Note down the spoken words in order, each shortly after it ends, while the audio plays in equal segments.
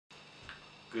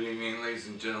Good evening, ladies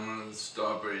and gentlemen of the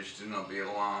Star Bridge. Do not be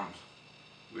alarmed.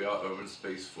 We are Urban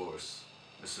Space Force,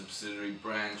 a subsidiary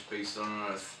branch based on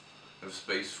Earth of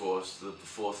Space Force, the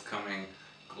forthcoming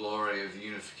glory of the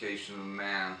unification of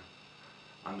man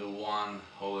under one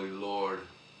holy Lord.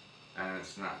 And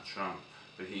it's not Trump,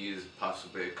 but he is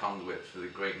possibly a conduit for the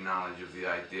great knowledge of the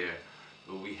idea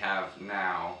that we have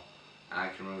now, and I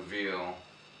can reveal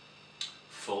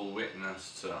full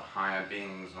witness to higher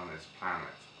beings on this planet,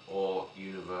 or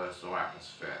universe, or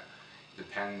atmosphere. It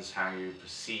depends how you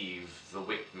perceive the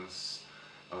witness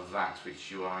of that which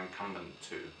you are incumbent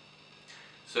to.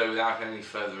 So without any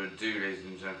further ado, ladies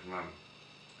and gentlemen,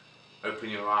 open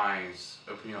your eyes,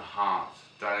 open your heart,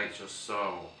 dilate your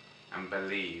soul, and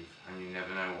believe, and you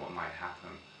never know what might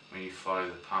happen when you follow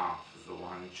the path of the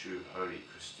one true holy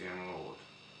Christian Lord.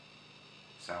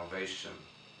 Salvation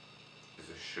is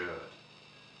assured.